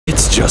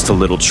just a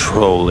little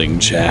trolling,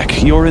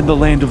 Jack. You're in the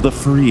land of the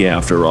free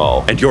after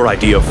all. And your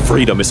idea of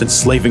freedom is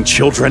enslaving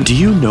children. Do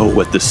you know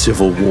what the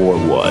Civil War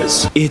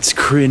was? It's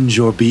cringe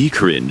or be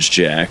cringe,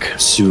 Jack.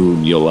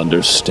 Soon you'll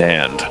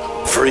understand.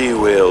 Free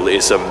will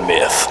is a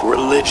myth.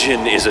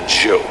 Religion is a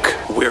joke.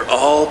 We're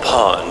all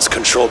pawns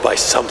controlled by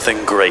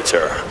something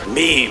greater.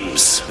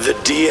 Memes, the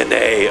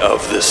DNA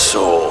of the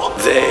soul.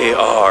 They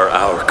are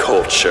our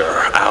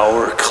culture,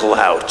 our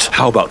clout.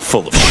 How about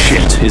full of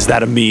shit? Is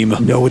that a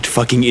meme? No, it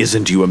fucking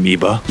isn't, you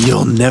amoeba.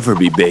 You'll never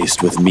be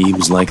based with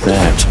memes like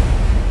that.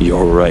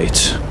 You're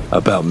right.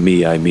 About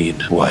me, I mean.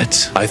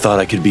 What? I thought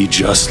I could be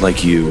just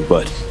like you,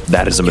 but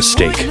that is a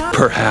mistake.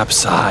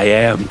 Perhaps I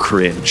am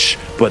cringe,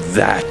 but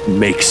that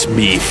makes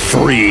me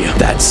free.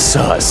 That's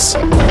sus.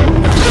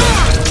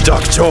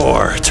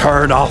 Doctor,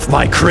 turn off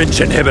my cringe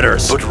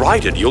inhibitors. But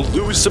Raiden, you'll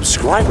lose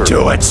subscribers.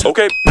 Do it.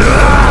 Okay.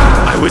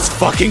 I was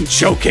fucking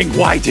joking.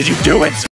 Why did you do it?